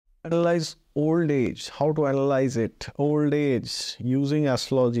Analyze old age. How to analyze it? Old age using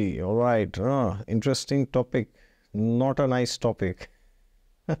astrology. All right. Interesting topic. Not a nice topic.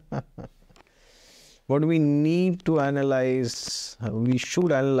 But we need to analyze, we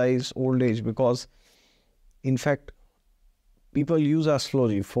should analyze old age because, in fact, people use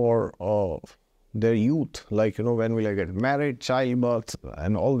astrology for their youth, like, when will I get married, childbirth,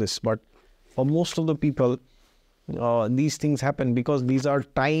 and all this. But for most of the people, these things happen because these are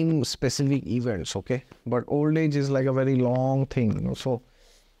time specific events, okay? But old age is like a very long thing, so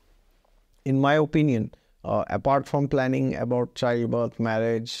in my opinion, apart from planning about childbirth,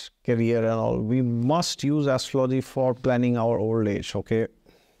 marriage, career and all, we must use astrology for planning our old age, okay?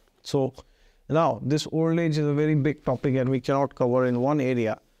 So now this old age is a very big topic and we cannot cover in one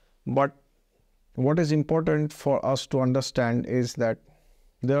area, but what is important for us to understand is that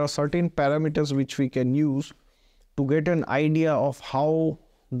there are certain parameters which we can use to get an idea of how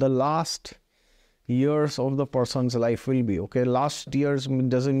the last years of the person's life will be, okay? Last years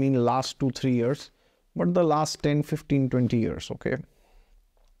doesn't mean last 2-3 years, but the last 10, 15, 20 years, okay?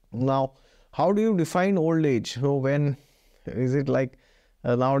 Now, how do you define old age? So when is it like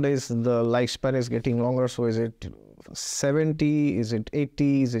nowadays the lifespan is getting longer, so is it 70, is it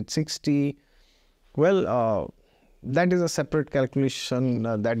 80, is it 60? Well, that is a separate calculation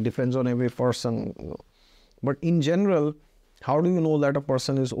that depends on every person. But in general, how do you know that a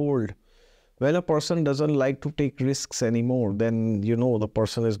person is old? When a person doesn't like to take risks anymore, then you know the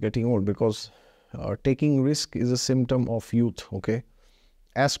person is getting old, because taking risk is a symptom of youth, okay?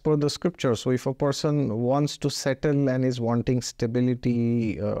 As per the scripture. So if a person wants to settle and is wanting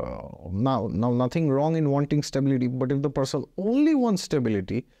stability, now nothing wrong in wanting stability, but if the person only wants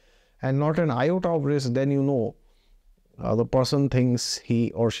stability and not an iota of risk, then you know the person thinks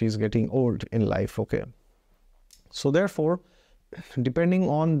he or she is getting old in life, okay? So therefore, depending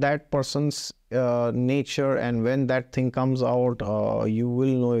on that person's nature and when that thing comes out, you will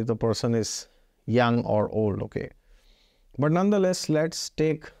know if the person is young or old, okay? But nonetheless, let's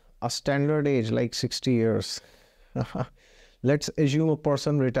take a standard age like 60 years. Let's assume a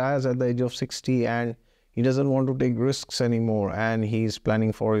person retires at the age of 60 and he doesn't want to take risks anymore and he's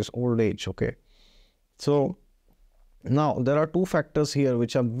planning for his old age, okay? So now there are two factors here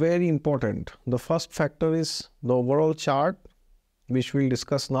which are very important. The first factor is the overall chart, which we'll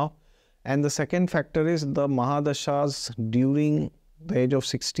discuss now, and the second factor is the Mahadashas during the age of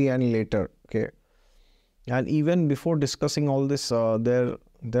 60 and later, okay? And even before discussing all this, there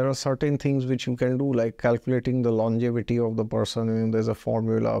are certain things which you can do, like calculating the longevity of the person. I mean, there's a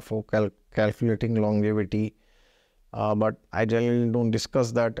formula for calculating longevity, but I generally don't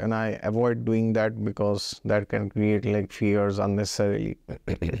discuss that and I avoid doing that because that can create like fears unnecessarily.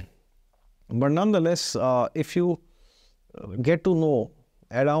 But nonetheless, if you get to know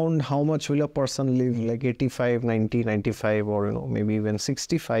around how much will a person live, like 85, 90, 95, or maybe even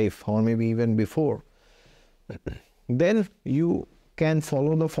 65, or maybe even before, then you can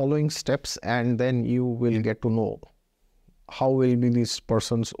follow the following steps and then you will get to know how will be this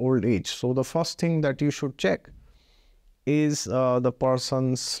person's old age. So the first thing that you should check is the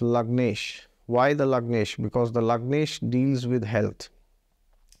person's Lagnesh. Why the Lagnesh? Because the Lagnesh deals with health.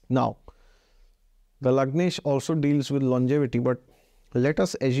 Now, the Lagnesh also deals with longevity, but let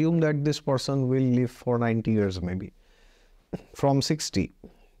us assume that this person will live for 90 years maybe, from 60.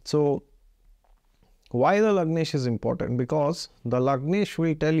 So, why the Lagnesh is important? Because the Lagnesh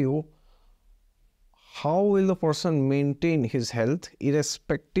will tell you how will the person maintain his health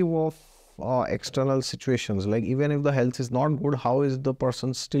irrespective of external situations. Like even if the health is not good, how is the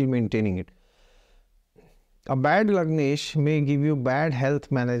person still maintaining it? A bad Lagnesh may give you bad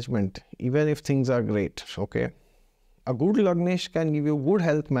health management even if things are great, okay? A good Lagnesh can give you good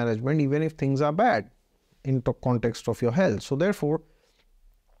health management even if things are bad in the context of your health. So therefore,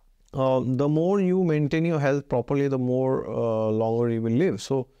 the more you maintain your health properly, the more longer you will live.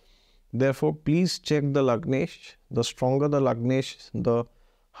 So therefore, please check the Lagnesh. The stronger the Lagnesh, the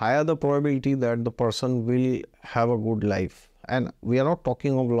higher the probability that the person will have a good life. And we are not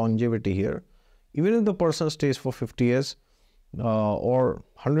talking of longevity here. Even if the person stays for 50 years or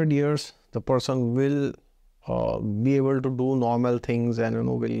 100 years, the person will be able to do normal things and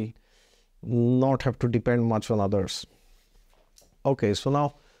will not have to depend much on others. Okay, so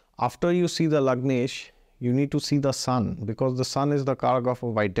now after you see the Lagnesh, you need to see the sun, because the sun is the karaka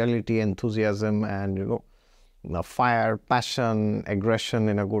of vitality, enthusiasm, and fire, passion, aggression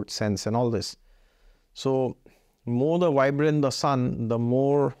in a good sense, and all this. So more the vibrant the sun, the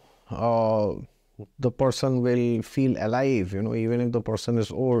more the person will feel alive, even if the person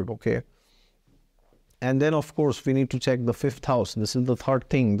is old, okay? And then, of course, we need to check the fifth house. This is the third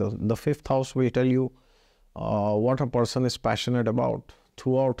thing. The fifth house will tell you what a person is passionate about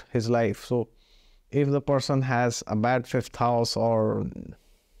throughout his life. So if the person has a bad fifth house, or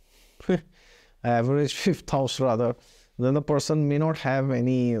average fifth house rather, then the person may not have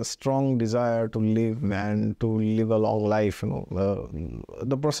any strong desire to live and to live a long life.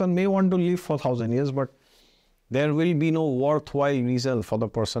 The person may want to live for 1,000 years, but there will be no worthwhile reason for the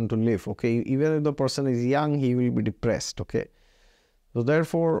person to live. Okay, even if the person is young, he will be depressed. Okay, so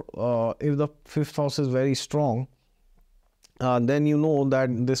therefore, if the fifth house is very strong, then you know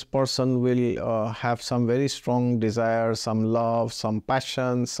that this person will have some very strong desire, some love, some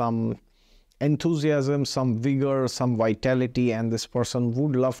passion, some enthusiasm, some vigor, some vitality, and this person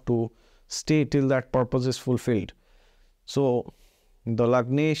would love to stay till that purpose is fulfilled. So the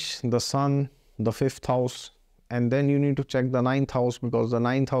Lagnesh, the Sun, the fifth house, and then you need to check the ninth house, because the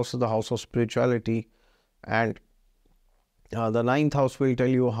ninth house is the house of spirituality, and the ninth house will tell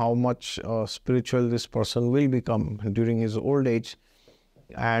you how much spiritual this person will become during his old age,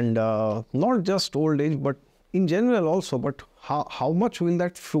 and not just old age, but in general also, but how much will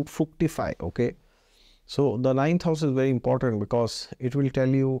that fructify. Okay, so the ninth house is very important because it will tell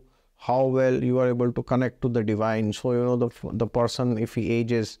you how well you are able to connect to the divine. So the person, if he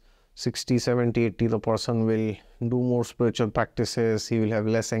ages 60, 70, 80, the person will do more spiritual practices, he will have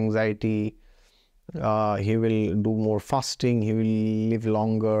less anxiety, he will do more fasting, he will live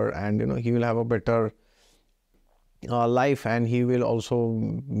longer, and he will have a better life, and he will also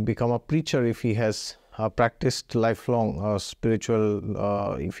become a preacher if he has practiced lifelong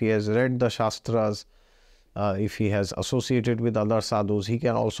spiritual, if he has read the Shastras, if he has associated with other sadhus, he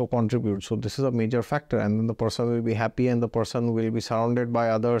can also contribute. So this is a major factor, and then the person will be happy, and the person will be surrounded by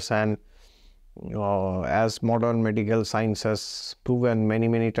others. And as modern medical science has proven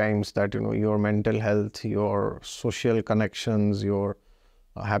many times that your mental health, your social connections, your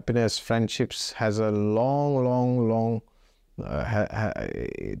happiness, friendships has a long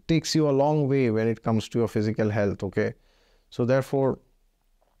it takes you a long way when it comes to your physical health. Okay, so therefore,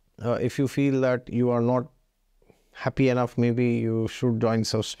 if you feel that you are not happy enough, maybe you should join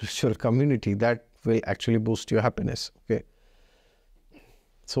some spiritual community that will actually boost your happiness. Okay,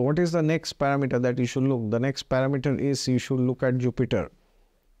 so what is the next parameter that you should look? The next parameter is you should look at Jupiter.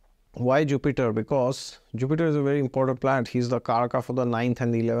 Why Jupiter? Because Jupiter is a very important planet. He is the Karaka for the 9th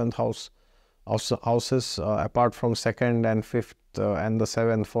and the 11th houses, apart from 2nd and 5th and the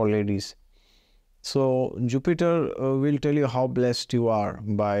 7th for ladies. So Jupiter will tell you how blessed you are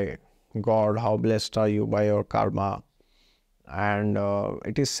by God, how blessed are you by your karma. And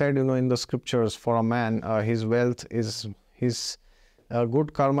it is said, in the scriptures, for a man, his wealth is, his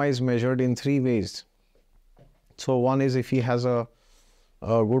good karma is measured in 3 ways. So one is if he has a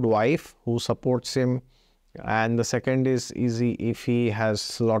good wife who supports him, and the second is easy if he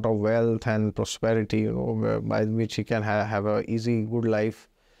has a lot of wealth and prosperity, by which he can have a easy, good life.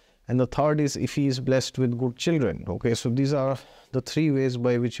 And the third is if he is blessed with good children. Okay, so these are the 3 ways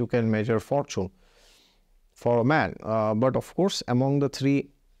by which you can measure fortune for a man. But of course, among the 3,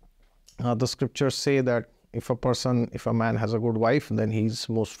 the scriptures say that if a man has a good wife, then he is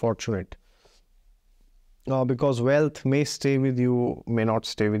most fortunate. Because wealth may stay with you, may not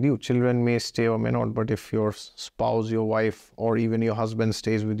stay with you. Children may stay or may not, but if your spouse, your wife, or even your husband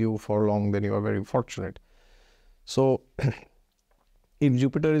stays with you for long, then you are very fortunate. So if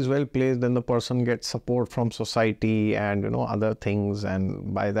Jupiter is well placed, then the person gets support from society and other things,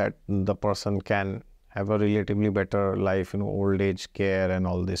 and by that the person can have a relatively better life, old age care and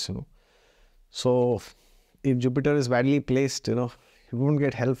all this. So if Jupiter is badly placed, you won't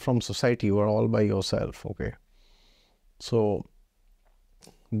get help from society. You are all by yourself. Okay, so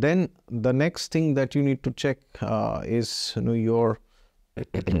then the next thing that you need to check is your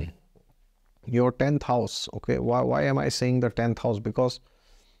your 10th house. Okay, why am I saying the 10th house? Because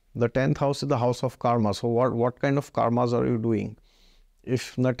the 10th house is the house of karma. So what kind of karmas are you doing?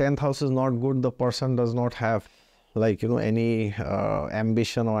 If the 10th house is not good, the person does not have any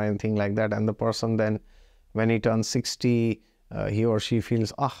ambition or anything like that, and the person then, when he turns 60, he or she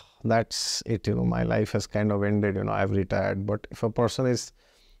feels, that's it, my life has kind of ended, I've retired. But if a person is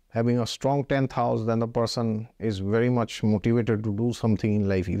having a strong 10th house, then the person is very much motivated to do something in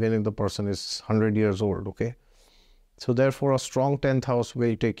life, even if the person is 100 years old. Okay, so therefore a strong 10th house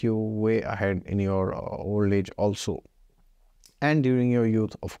will take you way ahead in your old age also, and during your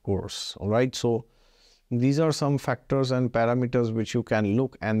youth, of course. All right, so these are some factors and parameters which you can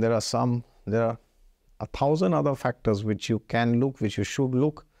look, and there are 1,000 other factors which you can look, which you should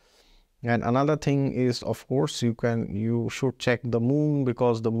look. And another thing is, of course, you should check the moon,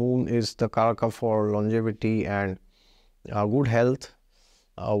 because the moon is the karaka for longevity and good health.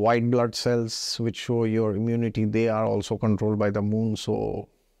 White blood cells, which show your immunity, they are also controlled by the moon. So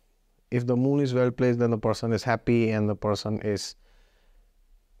if the moon is well placed, then the person is happy, and the person is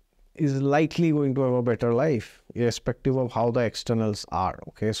likely going to have a better life, irrespective of how the externals are.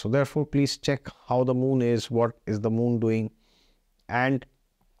 Okay, so therefore please check how the moon is, what is the moon doing, and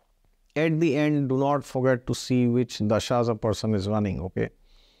at the end, do not forget to see which dashas a person is running. Okay,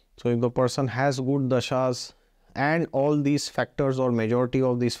 so if the person has good dashas and all these factors or majority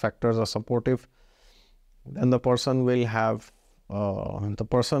of these factors are supportive, then the person will have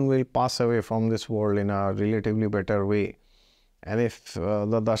pass away from this world in a relatively better way. And if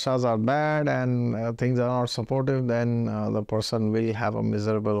the dashas are bad and things are not supportive, then the person will have a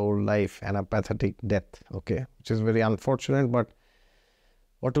miserable old life and a pathetic death. Okay, which is very unfortunate, but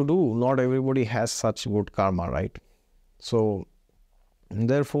what to do? Not everybody has such good karma, right? So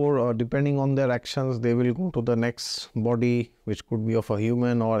therefore, depending on their actions, they will go to the next body, which could be of a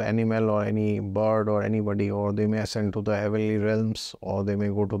human or animal or any bird or anybody, or they may ascend to the heavenly realms, or they may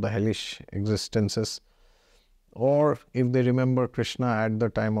go to the hellish existences. Or if they remember Krishna at the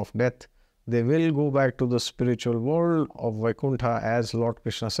time of death, they will go back to the spiritual world of Vaikuntha, as Lord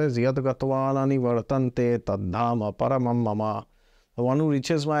Krishna says, Yad gatvanani vartante tadhama paramam mama. The one who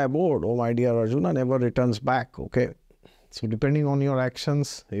reaches my abode, oh my dear Arjuna, never returns back. Okay, so depending on your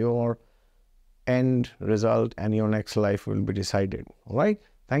actions, your end result and your next life will be decided. All right,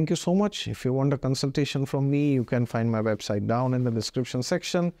 thank you so much. If you want a consultation from me, you can find my website down in the description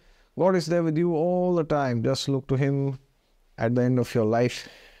section. God is there with you all the time. Just look to Him at the end of your life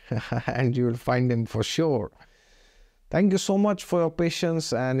and you will find Him for sure. Thank you so much for your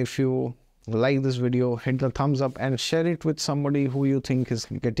patience, and if you like this video, hit the thumbs up and share it with somebody who you think is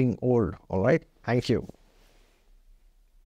getting old. All right, thank you.